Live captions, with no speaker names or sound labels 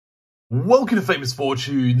Welcome to Famous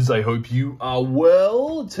Fortunes. I hope you are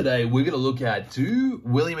well. Today we're going to look at do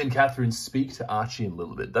William and Catherine speak to Archie in a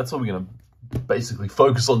little bit. That's what we're going to basically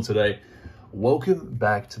focus on today. Welcome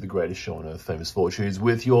back to the greatest show on earth, Famous Fortunes,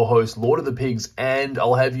 with your host, Lord of the Pigs. And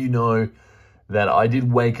I'll have you know that I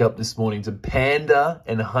did wake up this morning to Panda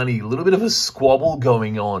and Honey. A little bit of a squabble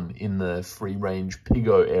going on in the free-range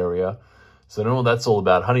piggo area. So I don't know what that's all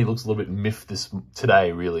about. Honey looks a little bit miffed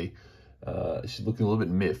today, really. She's looking a little bit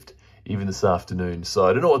miffed even this afternoon. So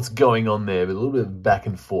I don't know what's going on there, but a little bit of back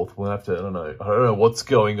and forth. We'll have to, I don't know what's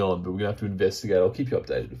going on, but we're going to have to investigate. I'll keep you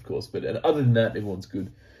updated, of course. But other than that, everyone's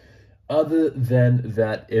good. Other than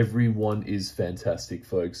that, everyone is fantastic,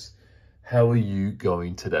 folks. How are you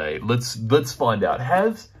going today? Let's find out.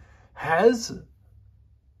 Has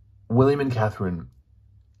William and Catherine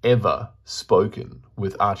ever spoken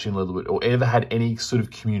with Archie and Elizabeth, or ever had any sort of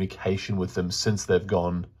communication with them since they've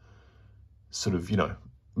gone sort of,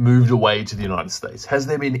 moved away to the United States? Has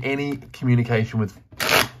there been any communication with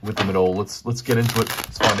them at all? Let's get into it.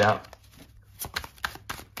 Let's find out.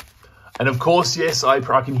 And of course, yes, I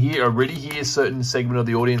can already hear a certain segment of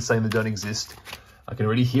the audience saying they don't exist. I can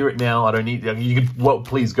already hear it now. I don't need,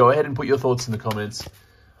 please go ahead and put your thoughts in the comments.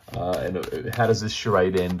 And how does this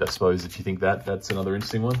charade end, I suppose, if you think that's another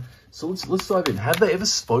interesting one. So let's dive in. Have they ever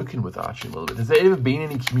spoken with Archie and Elizabeth? Has there ever been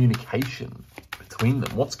any communication between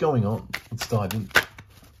them? What's going on? Let's dive in.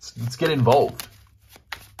 Let's get involved.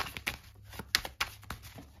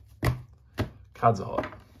 Cards are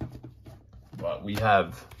hot. Right, we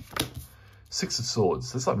have Six of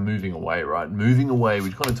Swords. That's like moving away, right? Moving away.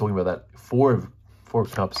 We're kind of talking about that. Four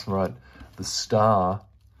of Cups, right? The Star,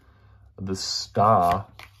 the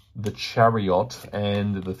Chariot,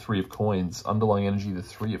 and the Three of Coins. Underlying energy, the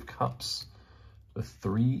Three of Cups. The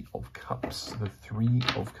Three of Cups. The Three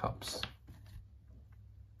of Cups.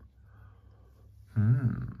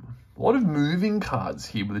 A lot of moving cards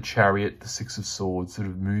here with the Chariot, the Six of Swords, sort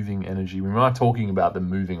of moving energy. We are talking about them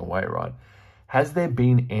moving away, right? Has there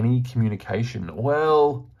been any communication?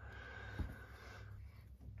 Well,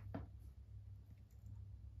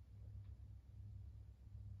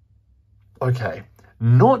 okay,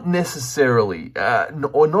 not necessarily,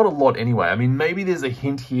 or not a lot anyway. I mean, maybe there's a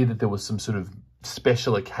hint here that there was some sort of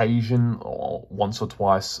special occasion, or once or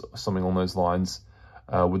twice, something along those lines.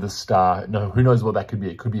 With a star. No, who knows what that could be.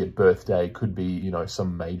 It could be a birthday, could be,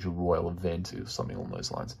 some major royal event or something along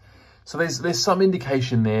those lines. So there's some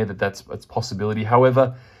indication there that's a possibility.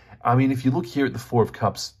 However, I mean, if you look here at the Four of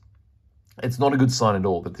Cups, it's not a good sign at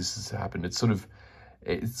all that this has happened. It sort of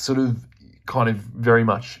kind of very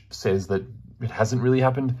much says that it hasn't really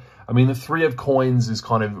happened. I mean, the Three of Coins is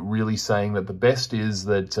kind of really saying that the best is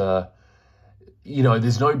that,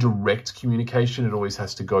 there's no direct communication. It always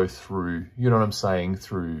has to go through, you know what I'm saying,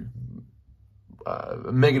 through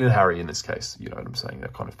Meghan and Harry in this case. You know what I'm saying,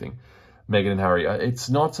 that kind of thing. Meghan and Harry. It's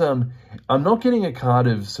not, I'm not getting a card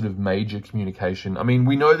of sort of major communication. I mean,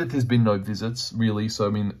 we know that there's been no visits, really. So, I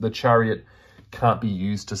mean, the Chariot can't be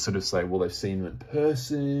used to sort of say, well, they've seen them in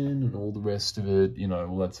person and all the rest of it,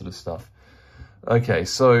 all that sort of stuff. Okay,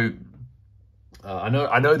 so I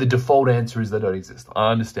know the default answer is they don't exist.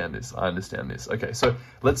 I understand this. Okay, so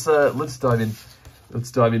let's dive in. Let's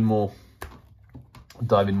dive in more.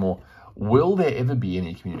 Will there ever be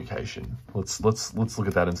any communication? Let's look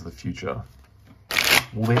at that into the future.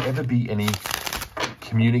 Will there ever be any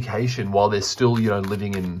communication while they're still,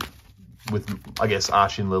 living with, I guess,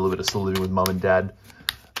 Archie and Lilibet are still living with mum and dad?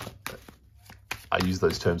 I use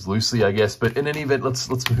those terms loosely, I guess, but in any event, let's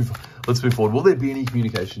move forward. Will there be any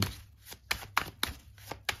communication?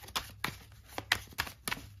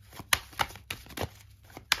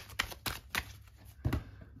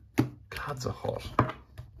 Cards are hot.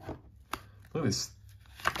 Look at this.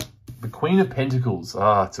 The Queen of Pentacles.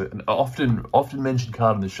 It's an often mentioned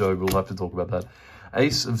card in the show. We'll have to talk about that.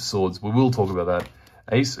 Ace of Swords. We will talk about that.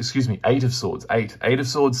 Eight of Swords. Eight of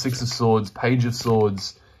Swords, Six of Swords, Page of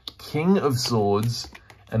Swords, King of Swords,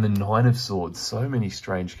 and the Nine of Swords. So many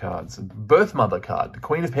strange cards. Birth Mother card. The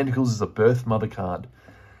Queen of Pentacles is a Birth Mother card.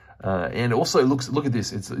 And also, look at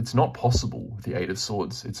this. It's not possible with the Eight of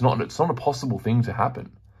Swords. It's not a possible thing to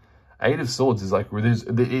happen. Eight of Swords is like, it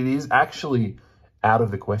is actually out of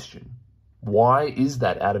the question. Why is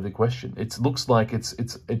that out of the question? It looks like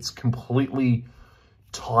it's completely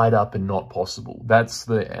tied up and not possible. That's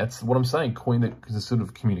what I'm saying. Queen, there's a sort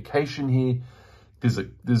of communication here.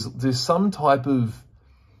 There's some type of,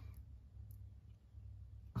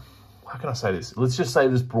 how can I say this? Let's just say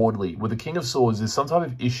this broadly. With the King of Swords, there's some type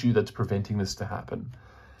of issue that's preventing this to happen.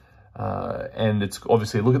 And it's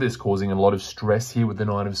obviously, look at this, causing a lot of stress here with the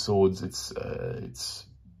Nine of Swords.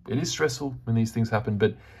 It is stressful when these things happen,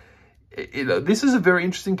 but this is a very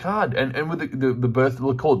interesting card. And with the birth,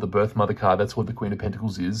 we'll call it the birth mother card. That's what the Queen of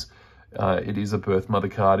Pentacles is. It is a birth mother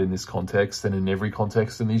card in this context and in every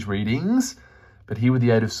context in these readings. But here with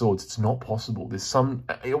the Eight of Swords, it's not possible. There's some,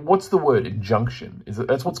 what's the word? Injunction.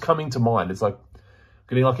 That's what's coming to mind. It's like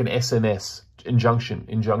getting like an SMS,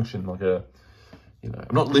 injunction, like a,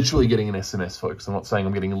 I'm not literally getting an SMS, folks. I'm not saying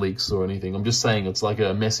I'm getting leaks or anything. I'm just saying it's like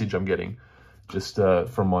a message I'm getting just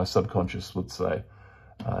from my subconscious, let's say.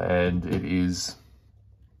 And it is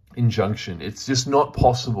injunction. It's just not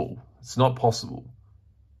possible. It's not possible.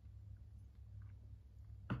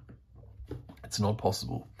 It's not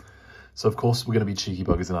possible. So, of course, we're going to be cheeky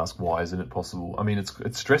buggers and ask, why isn't it possible? I mean,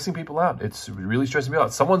 it's stressing people out. It's really stressing people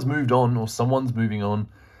out. Someone's moved on or someone's moving on.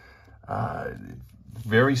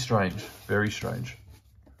 Very strange. Very strange.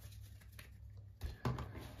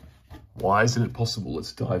 Why isn't it possible?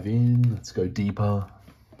 Let's dive in. Let's go deeper.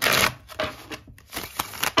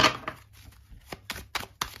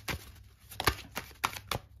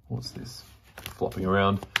 What's this? Flopping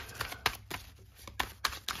around.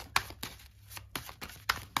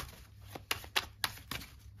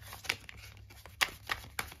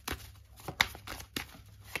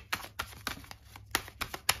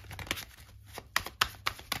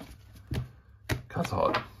 That's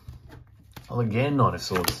hard. Well, again, Nine of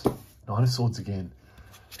Swords. Nine of Swords again.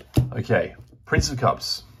 Okay, Prince of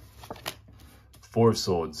Cups. Four of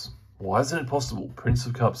Swords. Why isn't it possible? Prince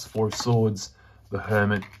of Cups, Four of Swords, the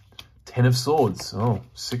Hermit, Ten of Swords. Oh,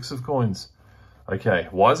 Six of Coins. Okay,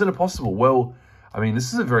 why isn't it possible? Well, I mean,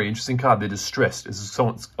 this is a very interesting card. They're distressed. This is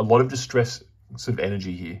a lot of distress sort of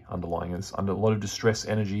energy here underlying this. A lot of distress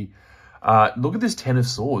energy. Look at this Ten of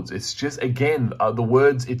Swords. It's just, again, the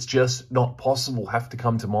words, it's just not possible, have to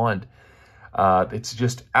come to mind. It's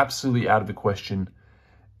just absolutely out of the question.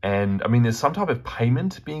 And, I mean, there's some type of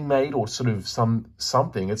payment being made or sort of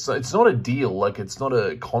something. It's not a deal, like it's not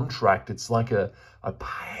a contract. It's like a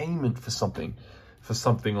payment for something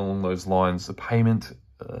along those lines. The payment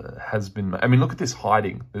has been, I mean, look at this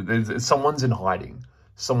hiding. Someone's in hiding.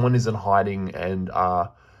 Someone is in hiding and I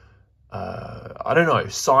don't know,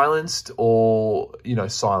 silenced or,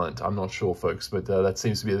 silent. I'm not sure, folks, but that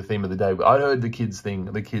seems to be the theme of the day. But I heard the kids in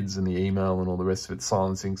the email and all the rest of it,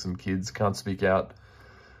 silencing some kids, can't speak out,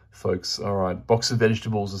 folks. All right, box of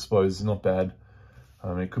vegetables, I suppose, not bad. I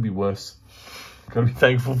mean, it could be worse. Gotta be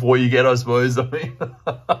thankful for what you get, I suppose. I mean,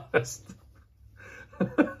 I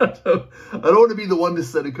don't want to be the one to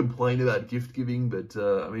sort of complain about gift giving, but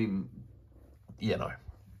I mean,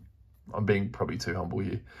 I'm being probably too humble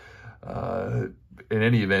here. In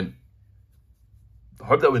any event, I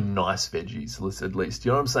hope they were nice veggies, at least.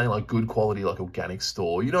 You know what I'm saying? Like good quality, like organic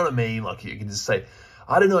store. You know what I mean? Like you can just say,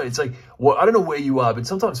 I don't know. It's like, I don't know where you are, but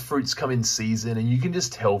sometimes fruits come in season and you can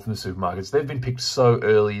just tell from the supermarkets. They've been picked so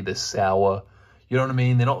early, they're sour. You know what I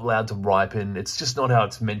mean? They're not allowed to ripen. It's just not how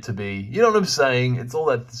it's meant to be. You know what I'm saying? It's all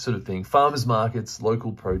that sort of thing. Farmers markets,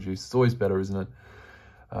 local produce. It's always better, isn't it?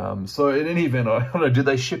 So in any event, I don't know, do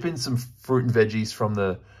they ship in some fruit and veggies from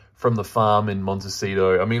the farm in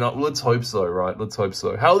Montecito? I mean, let's hope so, right? Let's hope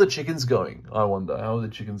so. How are the chickens going? I wonder. How are the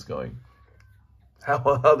chickens going?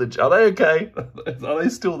 Are they okay? Are they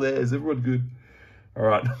still there? Is everyone good? All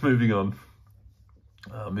right, moving on.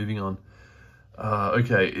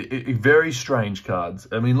 Okay, very strange cards.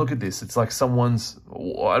 I mean, look at this. It's like someone's,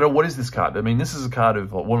 I don't know, what is this card? I mean, this is a card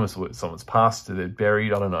of, someone's passed, they're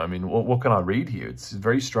buried. I don't know. I mean, what can I read here? It's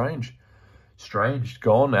very strange. Strange,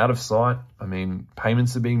 gone, out of sight. I mean,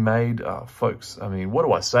 payments are being made. Folks, I mean, what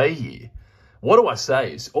do I say here? What do I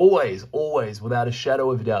say? It's always, without a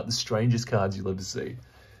shadow of a doubt, the strangest cards you'll ever see.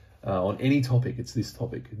 On any topic, it's this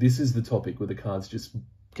topic. This is the topic where the cards just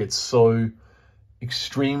get so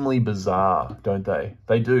extremely bizarre, don't they?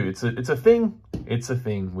 They do. It's a thing. It's a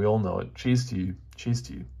thing. We all know it. Cheers to you. Cheers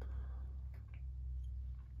to you.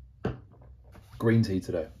 Green tea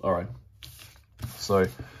today. All right. So,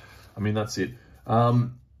 I mean, that's it.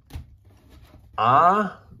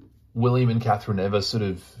 Are William and Catherine ever sort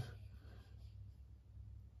of...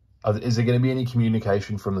 is there going to be any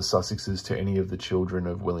communication from the Sussexes to any of the children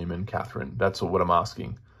of William and Catherine? That's what I'm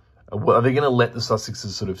asking. Are they going to let the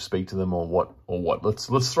Sussexes sort of speak to them or what?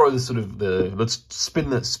 Let's throw this sort of let's spin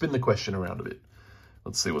the question around a bit.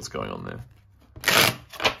 Let's see what's going on there.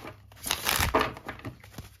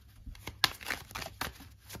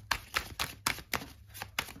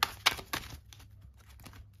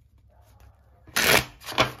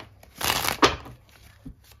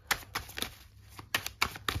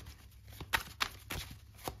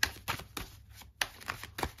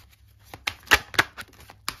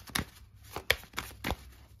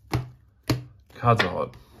 Cards are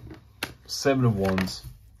hot. Seven of Wands.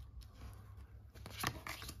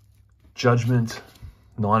 Judgment,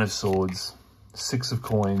 9 of Swords, 6 of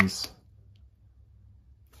Coins,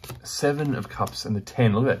 7 of Cups, and the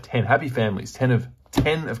 10. Look at that, 10. Happy families, 10 of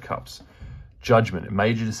Cups. Judgment, a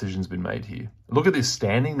major decision's been made here. Look at this,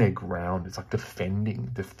 standing their ground. It's like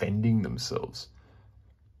defending themselves.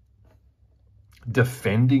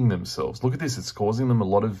 Defending themselves. Look at this, it's causing them a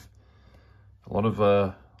lot of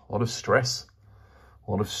stress.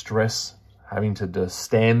 A lot of stress having to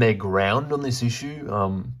stand their ground on this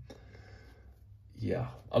issue. Yeah.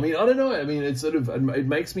 I mean, I don't know. I mean, it's sort of, it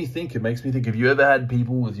makes me think. Have you ever had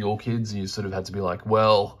people with your kids and you sort of had to be like,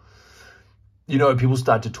 well, you know, people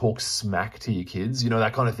start to talk smack to your kids, you know,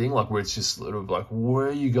 that kind of thing, like where it's just sort of like, where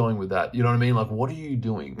are you going with that? You know what I mean? Like, what are you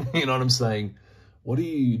doing? You know what I'm saying? What are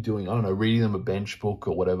you doing? I don't know, reading them a bench book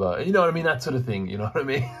or whatever. You know what I mean? That sort of thing. You know what I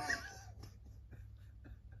mean?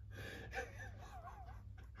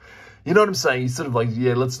 You know what I'm saying? He's sort of like,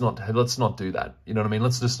 yeah, let's not do that. You know what I mean?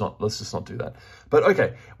 Let's just not do that. But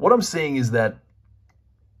okay, what I'm seeing is that,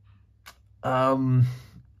 I mean,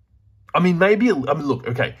 look,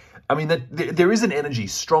 okay. I mean, there is an energy,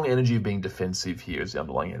 strong energy of being defensive here is the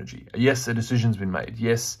underlying energy. Yes, a decision's been made.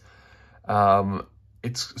 Yes,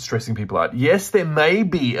 it's stressing people out. Yes, there may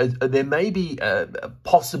be a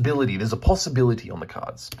possibility. There's a possibility on the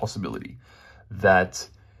cards, that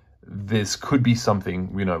this could be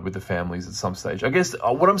something, you know, with the families at some stage. I guess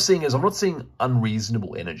what I'm seeing is I'm not seeing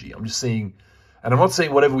unreasonable energy. I'm just seeing, and I'm not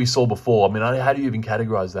seeing whatever we saw before. I mean, how do you even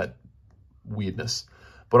categorize that weirdness?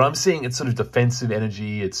 But I'm seeing it's sort of defensive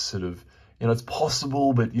energy. It's sort of, you know, it's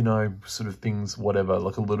possible, but, you know, sort of things, whatever,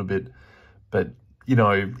 like a little bit. But, you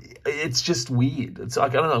know, it's just weird. It's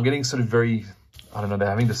like, I don't know, I'm getting sort of very, I don't know, they're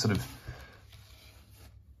having to sort of,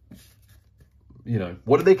 you know,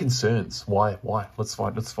 what are their concerns? Why? Let's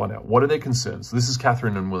find out. What are their concerns? This is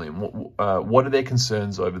Catherine and William. What are their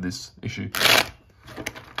concerns over this issue?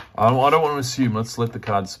 I don't want to assume. Let's let the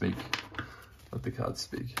cards speak. Let the cards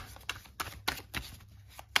speak.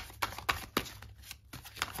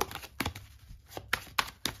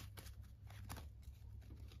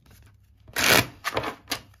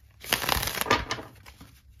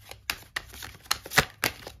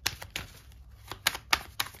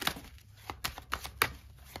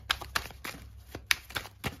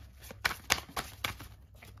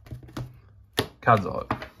 Cards are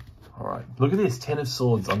all right. Look at this, 10 of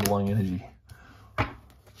Swords, underlying energy.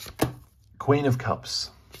 Queen of Cups.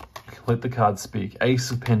 Let the cards speak. Ace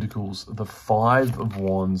of Pentacles, the 5 of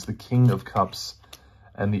Wands, the King of Cups,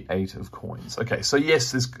 and the 8 of Coins. Okay, so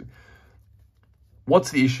yes, what's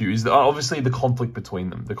the issue? Is obviously the conflict between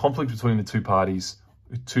them. The conflict between the two parties,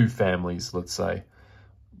 two families, let's say.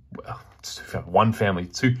 Well, one family,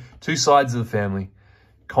 two sides of the family.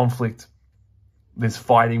 Conflict. There's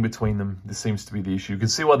fighting between them. This seems to be the issue. You can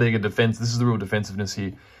see why they get defense. This is the real defensiveness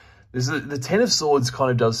here. The 10 of Swords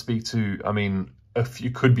kind of does speak to, I mean,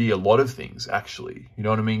 could be a lot of things, actually. You know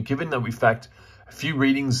what I mean? Given that, in fact, a few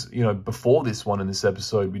readings, you know, before this one in this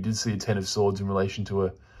episode, we did see a 10 of Swords in relation to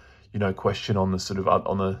a, you know, question on the sort of,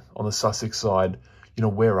 on the Sussex side, you know,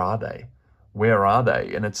 where are they? Where are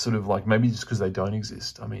they? And it's sort of like, maybe just because they don't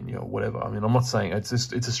exist. I mean, you know, whatever. I mean, I'm not saying, it's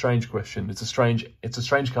a strange question. It's a strange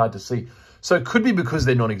card to see. So it could be because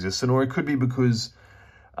they're non-existent, or it could be because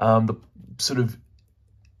the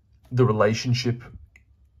relationship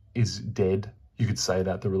is dead. You could say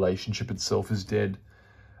that the relationship itself is dead,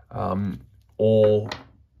 or,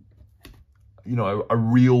 you know, a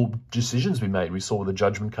real decision's been made. We saw with the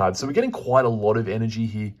Judgment card. So we're getting quite a lot of energy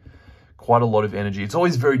here. Quite a lot of energy. It's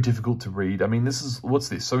always very difficult to read. I mean, what's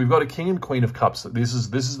this? So we've got a King and Queen of Cups. This is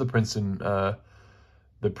the Prince and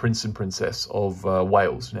Princess of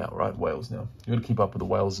Wales now, right? Wales now. You got to keep up with the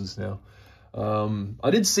Waleses now.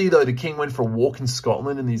 I did see, though, the King went for a walk in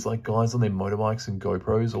Scotland and these like guys on their motorbikes and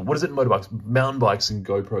GoPros, or what is it, motorbikes? Mountain bikes and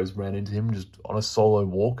GoPros ran into him just on a solo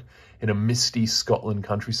walk in a misty Scotland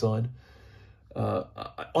countryside.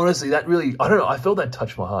 Honestly, that really, I don't know, I felt that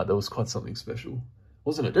touched my heart. That was quite something special,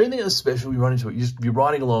 wasn't it? Don't you think it was special? You run into it, you're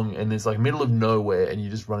riding along and there's like middle of nowhere and you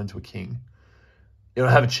just run into a king. You know,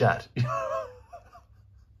 have a chat.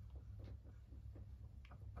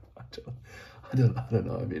 I don't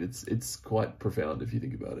know. I mean, it's quite profound if you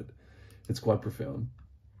think about it. It's quite profound.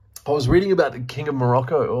 I was reading about the King of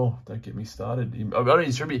Morocco. Oh, don't get me started. I don't know,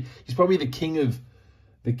 he's probably the king of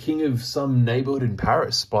some neighborhood in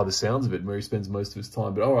Paris by the sounds of it, where he spends most of his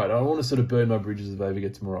time. But all right, I don't want to sort of burn my bridges if I ever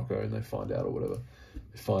get to Morocco and they find out or whatever.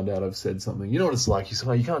 They find out I've said something. You know what it's like.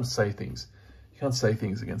 You can't say things. You can't say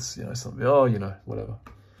things against, you know, something. Oh, you know, whatever.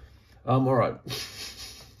 All right.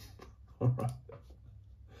 All right.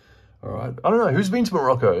 All right. I don't know. Who's been to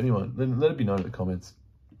Morocco? Anyone? Let it be known in the comments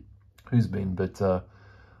who's been. But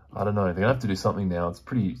I don't know. They're gonna have to do something now. It's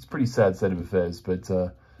pretty sad state of affairs. But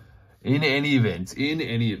in any event,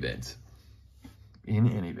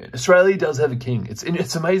 Australia does have a king. It's an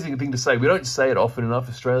amazing thing to say. We don't say it often enough.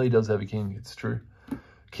 Australia does have a king. It's true.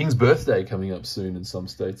 King's birthday coming up soon in some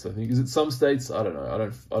states, I think. Is it some states? I don't know.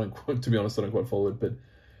 I don't. To be honest, I don't quite follow it. But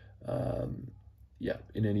yeah.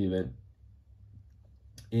 In any event,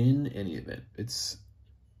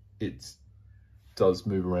 it does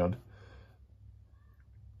move around.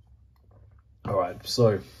 All right.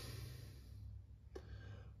 So,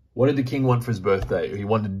 what did the king want for his birthday? He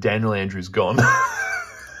wanted Daniel Andrews gone.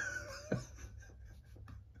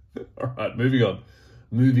 All right. Moving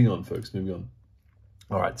on, folks. Moving on.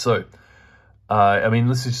 All right, so, I mean,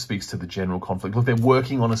 this just speaks to the general conflict. Look, they're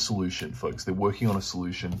working on a solution, folks. They're working on a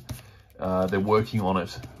solution. They're working on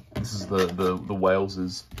it. This is the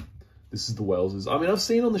Waleses. This is the Waleses. I mean, I've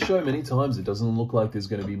seen on the show many times. It doesn't look like there's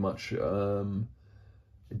going to be much. It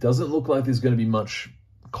doesn't look like there's going to be much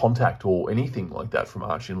contact or anything like that from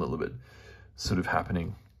Archie and Lilibet sort of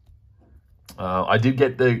happening. I did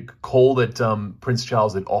get the call that Prince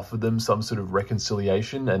Charles had offered them some sort of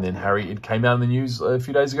reconciliation, and then it came out in the news a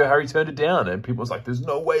few days ago, Harry turned it down, and people was like, there's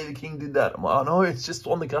no way the king did that. I'm like, oh no, it's just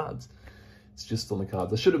on the cards. It's just on the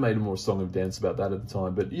cards. I should have made more song of dance about that at the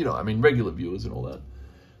time, but, you know, I mean, regular viewers and all that.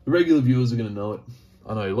 The regular viewers are going to know it.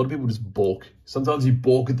 I know, a lot of people just balk. Sometimes you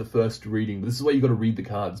balk at the first reading, but this is why you got to read the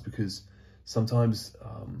cards, because sometimes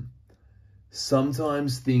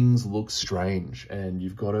things look strange, and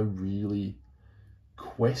you've got to really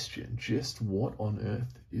question just what on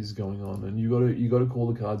earth is going on, and you got to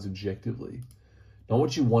call the cards objectively, not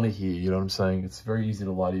what you want to hear. You know what I'm saying? It's very easy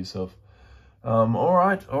to lie to yourself. All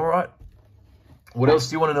right. What else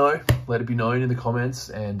do you want to know? Let it be known in the comments,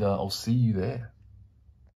 and I'll see you there.